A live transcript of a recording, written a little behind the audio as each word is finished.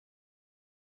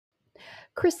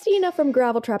Christina from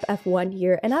Gravel Trap F1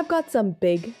 here, and I've got some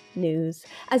big news.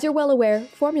 As you're well aware,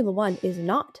 Formula One is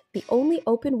not the only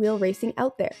open-wheel racing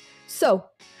out there. So,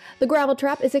 the Gravel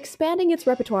Trap is expanding its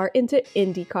repertoire into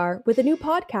IndyCar with a new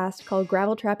podcast called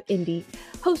Gravel Trap Indy,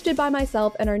 hosted by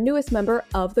myself and our newest member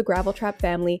of the Gravel Trap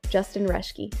family, Justin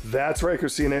Reschke. That's right,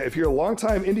 Christina. If you're a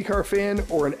longtime IndyCar fan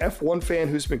or an F1 fan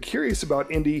who's been curious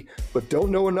about Indy but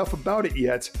don't know enough about it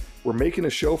yet, we're making a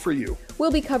show for you.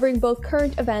 We'll be covering both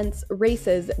current events,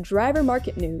 races, driver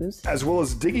market news, as well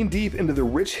as digging deep into the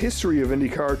rich history of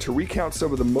IndyCar to recount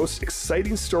some of the most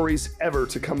exciting stories ever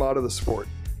to come out of the sport.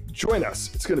 Join us.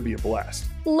 It's going to be a blast.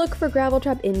 Look for Gravel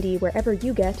Trap Indy wherever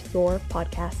you get your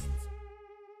podcasts.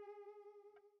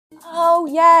 Oh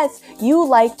yes, you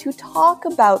like to talk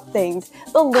about things.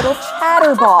 The little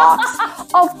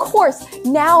chatterbox. Of course,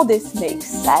 now this makes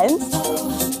sense.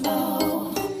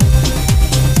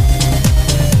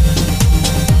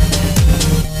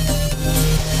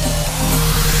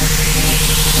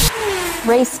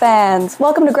 Race fans,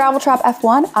 welcome to Gravel Trap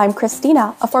F1. I'm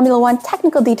Christina, a Formula One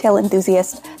technical detail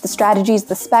enthusiast, the strategies,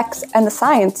 the specs, and the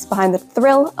science behind the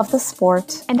thrill of the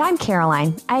sport. And I'm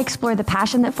Caroline. I explore the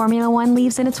passion that Formula One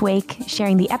leaves in its wake,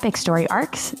 sharing the epic story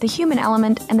arcs, the human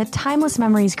element, and the timeless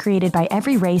memories created by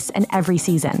every race and every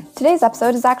season. Today's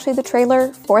episode is actually the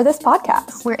trailer for this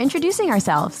podcast. We're introducing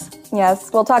ourselves.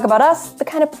 Yes, we'll talk about us, the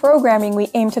kind of programming we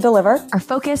aim to deliver, our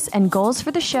focus and goals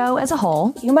for the show as a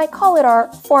whole. You might call it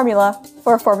our formula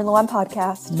for a Formula One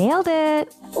podcast. Nailed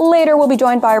it! Later, we'll be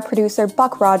joined by our producer,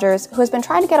 Buck Rogers, who has been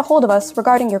trying to get a hold of us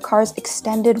regarding your car's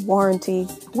extended warranty.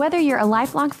 Whether you're a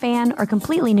lifelong fan or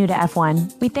completely new to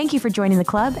F1, we thank you for joining the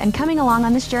club and coming along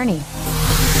on this journey.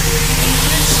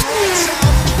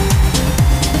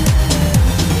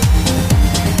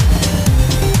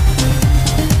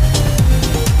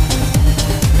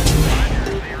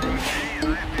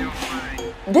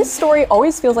 This story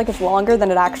always feels like it's longer than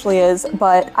it actually is,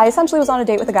 but I essentially was on a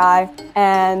date with a guy,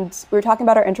 and we were talking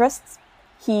about our interests.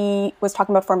 He was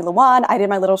talking about Formula One. I did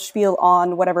my little spiel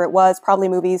on whatever it was, probably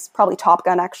movies, probably Top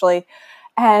Gun, actually.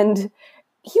 And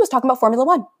he was talking about Formula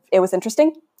One. It was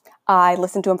interesting. I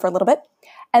listened to him for a little bit,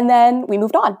 and then we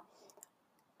moved on.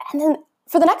 And then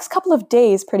for the next couple of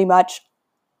days, pretty much,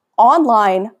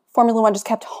 online, Formula One just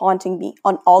kept haunting me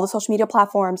on all the social media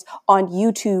platforms, on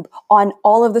YouTube, on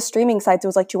all of the streaming sites. It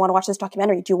was like, do you want to watch this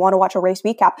documentary? Do you want to watch a race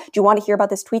recap? Do you want to hear about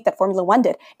this tweet that Formula One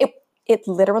did? It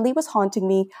literally was haunting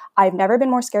me. I've never been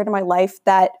more scared in my life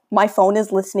that my phone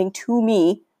is listening to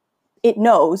me. It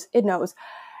knows.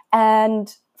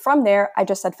 And from there, I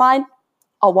just said, fine,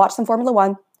 I'll watch some Formula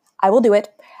One. I will do it.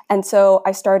 And so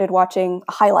I started watching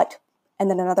a highlight, and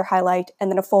then another highlight, and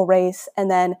then a full race,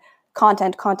 and then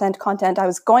content. I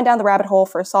was going down the rabbit hole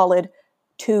for a solid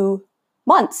 2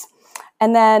 months.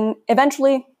 And then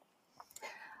eventually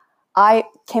I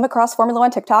came across Formula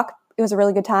One TikTok. It was a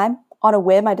really good time. On a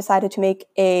whim, I decided to make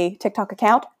a TikTok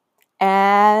account,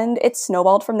 and it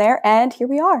snowballed from there. And here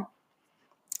we are.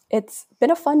 It's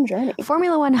been a fun journey.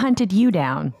 Formula One hunted you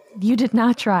down. You did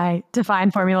not try to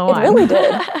find Formula One. It really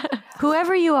did.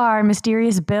 Whoever you are,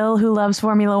 mysterious Bill who loves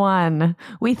Formula One,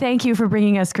 we thank you for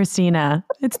bringing us Christina.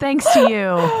 It's thanks to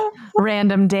you,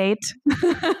 random date.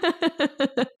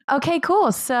 Okay,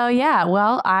 cool. So yeah,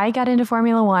 well, I got into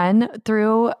Formula One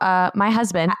through my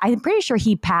husband. I'm pretty sure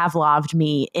he Pavloved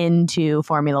me into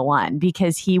Formula One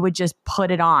because he would just put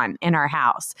it on in our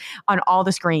house on all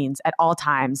the screens at all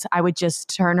times. I would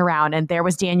just turn around and there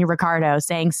was Daniel Ricciardo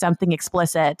saying something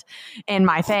explicit in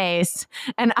my face,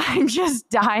 and I'm just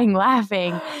dying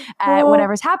laughing at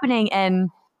whatever's happening. And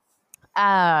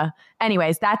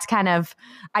anyways, that's kind of,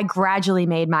 I gradually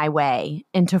made my way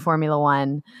into Formula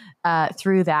One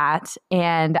through that.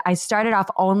 And I started off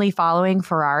only following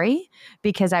Ferrari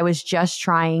because I was just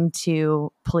trying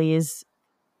to please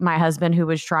my husband, who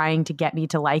was trying to get me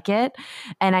to like it.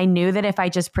 And I knew that if I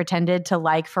just pretended to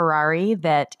like Ferrari,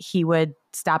 that he would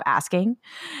stop asking.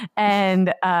 And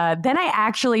then I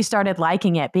actually started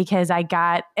liking it because I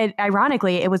got it.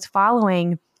 Ironically, it was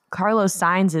following Carlos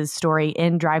Sainz's story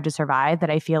in Drive to Survive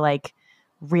that I feel like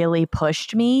really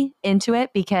pushed me into it,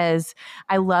 because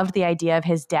I loved the idea of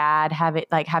his dad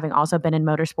having also been in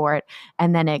motorsport,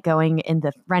 and then it going in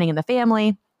the running in the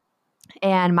family.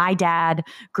 And my dad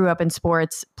grew up in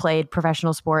sports, played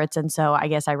professional sports. And so I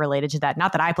guess I related to that.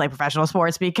 Not that I play professional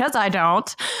sports, because I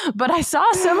don't, but I saw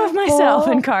some of myself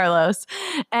in Carlos.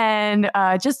 And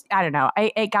I don't know,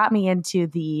 it got me into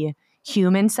the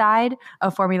human side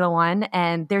of Formula One.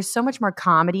 And there's so much more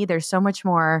comedy. There's so much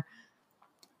more,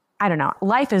 I don't know,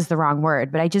 life is the wrong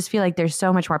word, but I just feel like there's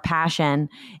so much more passion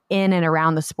in and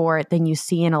around the sport than you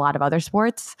see in a lot of other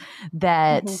sports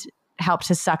that helped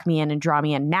to suck me in and draw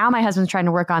me in. Now my husband's trying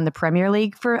to work on the Premier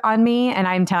League on me, and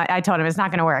I told him it's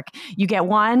not going to work. You get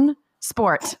one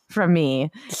sport from me,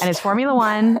 and it's Formula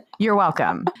One. You're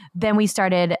welcome. Then we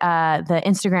started the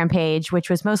Instagram page, which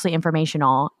was mostly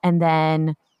informational, and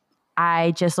then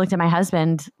I just looked at my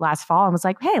husband last fall and was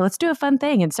like, hey, let's do a fun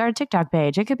thing and start a TikTok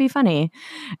page. It could be funny.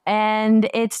 And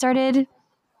it started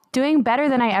doing better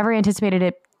than I ever anticipated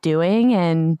it doing.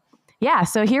 And yeah,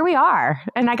 so here we are.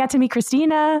 And I got to meet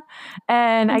Christina,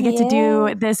 and I get to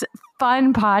do this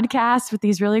fun podcast with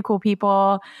these really cool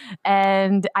people.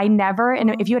 And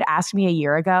if you had asked me a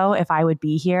year ago if I would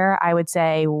be here, I would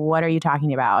say, what are you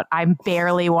talking about? I'm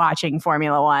barely watching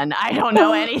Formula One. I don't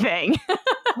know anything.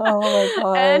 Oh my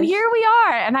God. And here we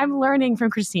are. And I'm learning from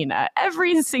Christina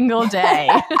every single day.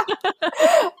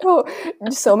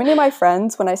 So many of my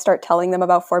friends, when I start telling them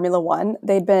about Formula One,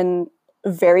 they've been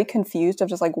very confused of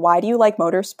just like, why do you like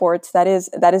motorsports? That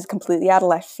is completely out of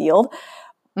left field.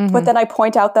 Mm-hmm. But then I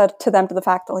point out to the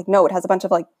fact that like, no, it has a bunch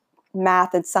of like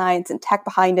math and science and tech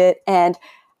behind it. And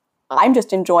I'm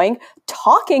just enjoying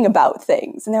talking about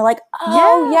things. And they're like,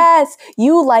 oh, yes,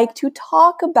 you like to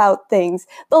talk about things.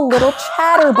 The little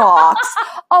chatterbox.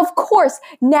 Of course,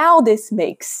 now this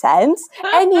makes sense.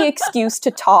 Any excuse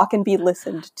to talk and be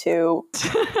listened to.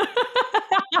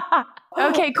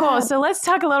 Okay, cool. So let's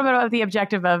talk a little bit about the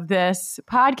objective of this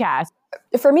podcast.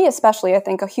 For me especially, I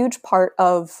think a huge part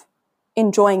of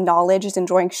enjoying knowledge is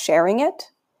enjoying sharing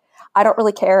it. I don't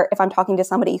really care if I'm talking to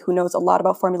somebody who knows a lot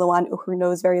about Formula One or who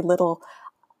knows very little.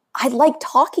 I like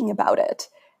talking about it.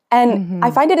 And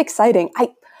I find it exciting.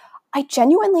 I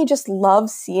genuinely just love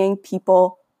seeing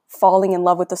people falling in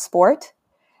love with the sport.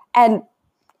 And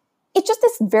it's just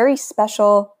this very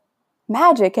special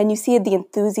magic. And you see the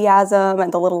enthusiasm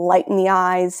and the little light in the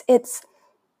eyes. It's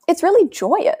really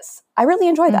joyous. I really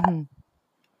enjoy that.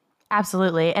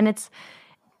 Absolutely. And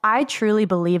I truly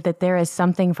believe that there is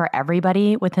something for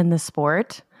everybody within the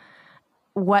sport.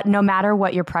 No matter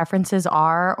what your preferences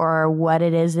are or what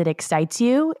it is that excites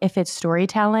you, if it's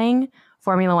storytelling,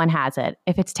 Formula One has it.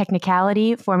 If it's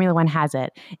technicality, Formula One has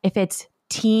it. If it's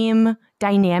team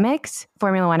dynamics,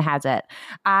 Formula One has it.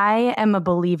 I am a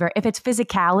believer. If it's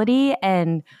physicality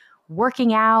and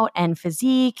working out and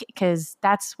physique, because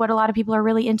that's what a lot of people are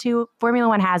really into, Formula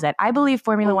One has it. I believe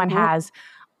Formula One has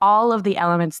all of the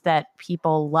elements that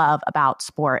people love about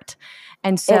sport.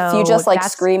 And so if you just like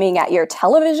screaming at your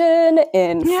television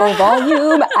in full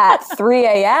volume at 3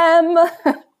 a.m.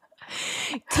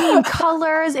 Team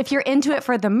colors, if you're into it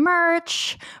for the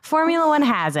merch, Formula One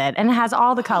has it. And it has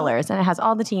all the colors, and it has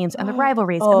all the teams and the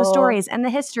rivalries and the stories and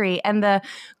the history and the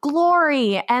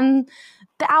glory and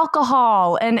the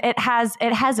alcohol. And it has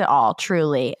it all,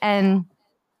 truly. And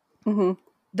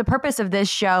the purpose of this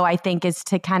show, I think, is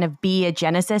to kind of be a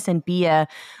genesis and be a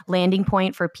landing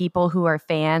point for people who are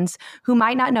fans who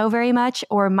might not know very much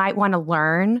or might want to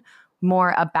learn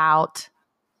more about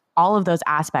all of those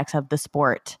aspects of the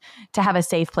sport, to have a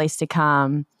safe place to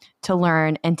come to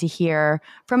learn and to hear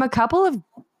from a couple of,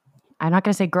 I'm not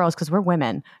going to say girls because we're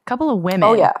women, a couple of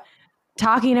women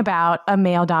talking about a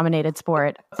male-dominated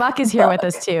sport. Buck is here with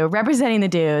us too, representing the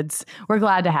dudes. We're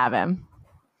glad to have him.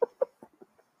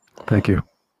 Thank you.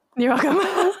 You're welcome.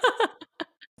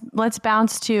 Let's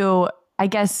bounce to, I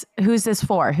guess, who's this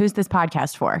for? Who's this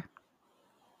podcast for?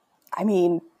 I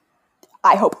mean,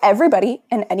 I hope everybody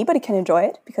and anybody can enjoy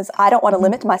it, because I don't want to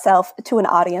limit myself to an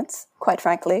audience, quite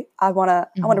frankly. I want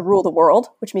to rule the world,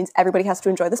 which means everybody has to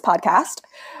enjoy this podcast.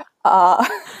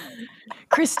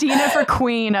 Christina for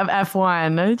queen of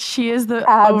F1. She is the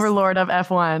overlord of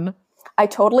F1. I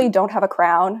totally don't have a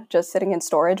crown just sitting in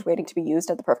storage waiting to be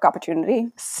used at the perfect opportunity.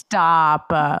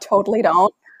 Stop. Totally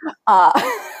don't.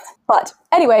 But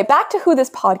anyway, back to who this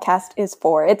podcast is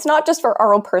for. It's not just for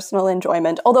our own personal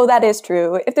enjoyment, although that is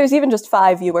true. If there's even just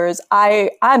 5 viewers,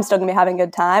 I'm still going to be having a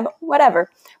good time, whatever.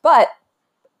 But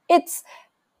it's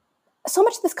so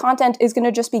much of this content is going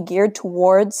to just be geared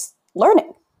towards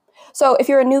learning. So if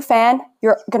you're a new fan,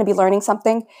 you're going to be learning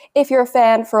something. If you're a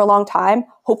fan for a long time,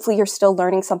 hopefully you're still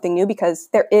learning something new, because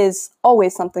there is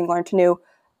always something learn to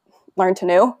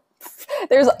new.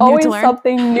 There's always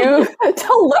something new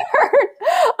to learn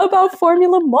about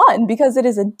Formula One, because it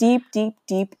is a deep, deep,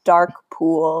 deep, dark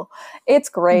pool. It's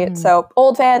great. So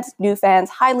old fans, new fans,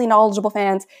 highly knowledgeable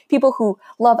fans, people who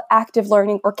love active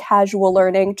learning or casual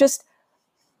learning, just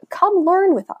come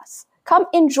learn with us. Come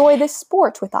enjoy this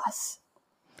sport with us.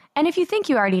 And if you think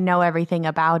you already know everything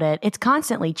about it, it's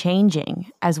constantly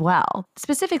changing as well,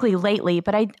 specifically lately.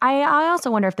 But I also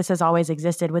wonder if this has always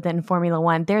existed within Formula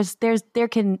One. It's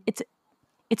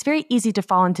it's very easy to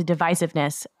fall into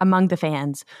divisiveness among the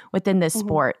fans within this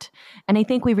sport. And I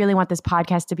think we really want this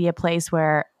podcast to be a place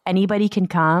where anybody can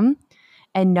come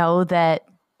and know that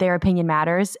their opinion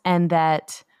matters and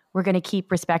that we're going to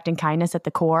keep respect and kindness at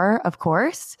the core, of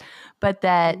course, but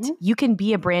that you can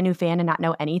be a brand new fan and not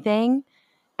know anything,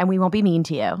 and we won't be mean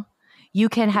to you. You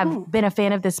can have been a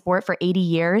fan of this sport for 80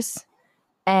 years,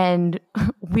 and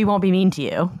we won't be mean to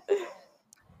you.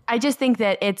 I just think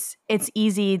that it's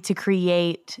easy to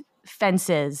create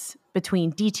fences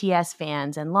between DTS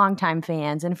fans and longtime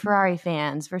fans and Ferrari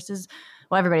fans versus,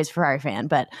 well, everybody's a Ferrari fan,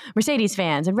 but Mercedes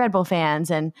fans and Red Bull fans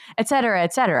and et cetera,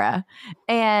 et cetera.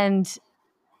 And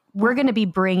we're going to be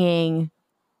bringing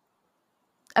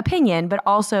opinion, but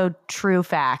also true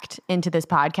fact into this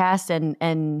podcast,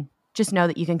 and just know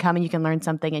that you can come and you can learn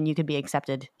something and you could be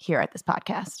accepted here at this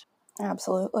podcast.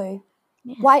 Absolutely.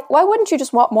 Yeah. Why wouldn't you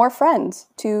just want more friends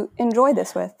to enjoy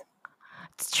this with?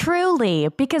 Truly,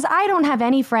 because I don't have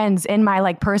any friends in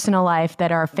my personal life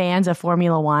that are fans of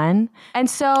Formula One. And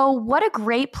so what a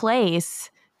great place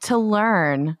to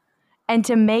learn and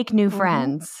to make new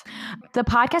friends. The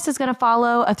podcast is going to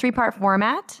follow a 3-part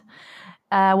format.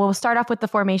 We'll start off with the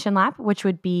formation lap, which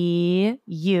would be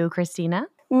you, Christina.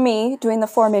 Me doing the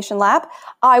formation lap.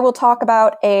 I will talk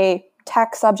about a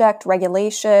tech subject,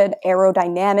 regulation,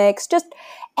 aerodynamics, just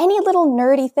any little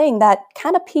nerdy thing that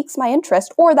kind of piques my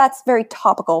interest or that's very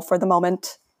topical for the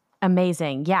moment.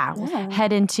 Amazing. Yeah.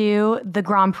 Head into the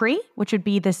Grand Prix, which would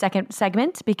be the second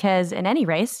segment, because in any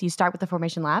race, you start with the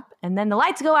formation lap and then the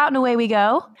lights go out and away we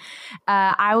go.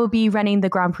 I will be running the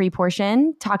Grand Prix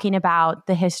portion, talking about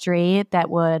the history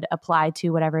that would apply to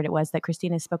whatever it was that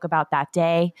Christina spoke about that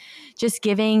day, just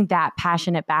giving that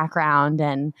passionate background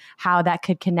and how that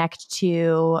could connect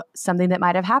to something that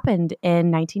might have happened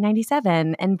in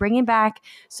 1997 and bringing back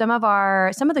some of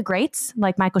the greats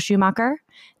like Michael Schumacher,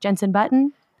 Jenson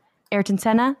Button, Ayrton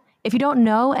Senna. If you don't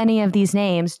know any of these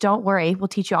names, don't worry. We'll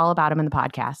teach you all about them in the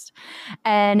podcast.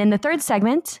 And in the third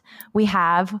segment, we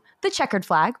have the checkered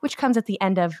flag, which comes at the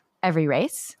end of every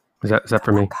race. Is that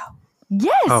for me?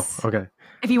 Yes. Oh, okay.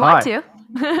 If you want to.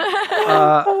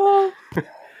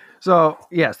 So,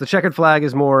 yes, the checkered flag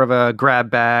is more of a grab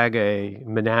bag, a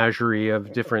menagerie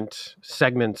of different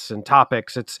segments and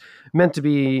topics. It's meant to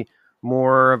be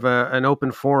more of an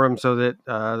open forum so that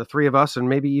the three of us and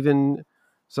maybe even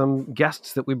some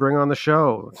guests that we bring on the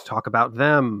show to talk about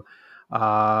them.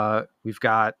 We've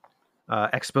got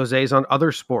exposés on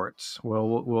other sports.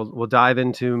 We'll dive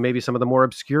into maybe some of the more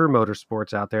obscure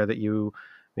motorsports out there that you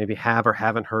maybe have or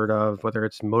haven't heard of, whether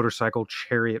it's motorcycle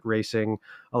chariot racing,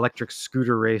 electric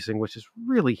scooter racing, which is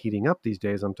really heating up these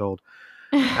days, I'm told.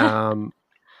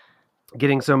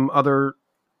 Getting some other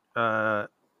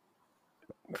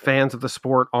fans of the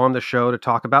sport on the show to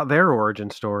talk about their origin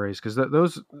stories, because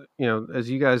those, as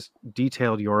you guys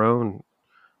detailed your own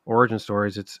origin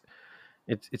stories, it's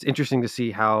interesting to see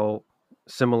how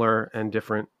similar and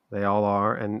different they all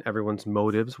are, and everyone's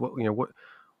motives.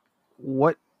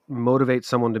 What motivates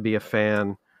someone to be a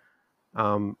fan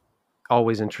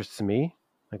always interests me.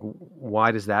 Like,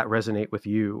 why does that resonate with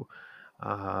you?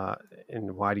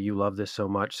 And why do you love this so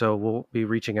much? So we'll be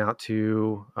reaching out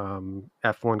to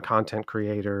F1 content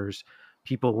creators,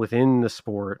 people within the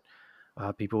sport,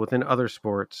 people within other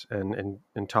sports, and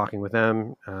talking with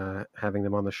them, having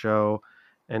them on the show,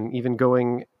 and even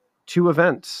going to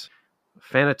events.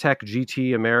 Fanatec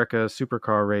GT America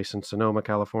Supercar race in Sonoma,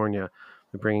 California.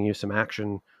 We're bringing you some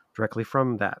action directly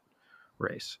from that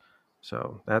race.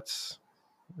 So that's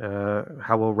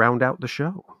how we'll round out the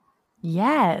show.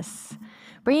 Yes.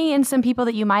 Bringing in some people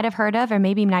that you might have heard of or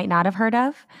maybe might not have heard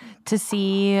of to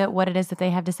see what it is that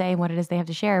they have to say and what it is they have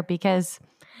to share, because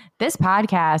this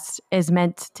podcast is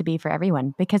meant to be for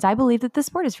everyone, because I believe that this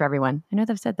sport is for everyone. I know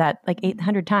that I've said that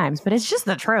 800 times, but it's just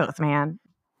the truth, man.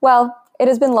 Well, it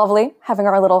has been lovely having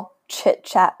our little chit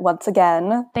chat once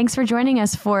again. Thanks for joining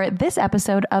us for this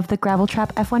episode of the Gravel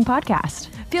Trap F1 podcast.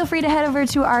 Feel free to head over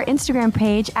to our Instagram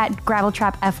page at Gravel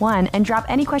Trap F1 and drop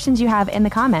any questions you have in the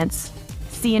comments.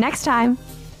 See you next time.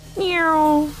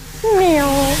 Meow.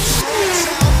 Meow.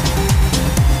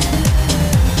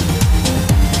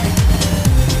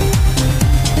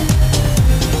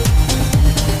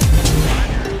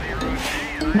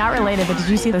 Not related, but did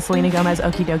you see the Selena Gomez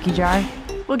Okie Dokie jar?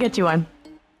 We'll get you one.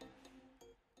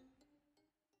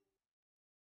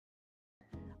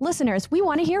 Listeners, we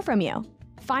want to hear from you.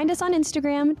 Find us on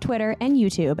Instagram, Twitter, and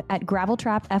YouTube at Gravel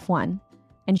Trap F1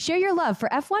 and share your love for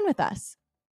F1 with us.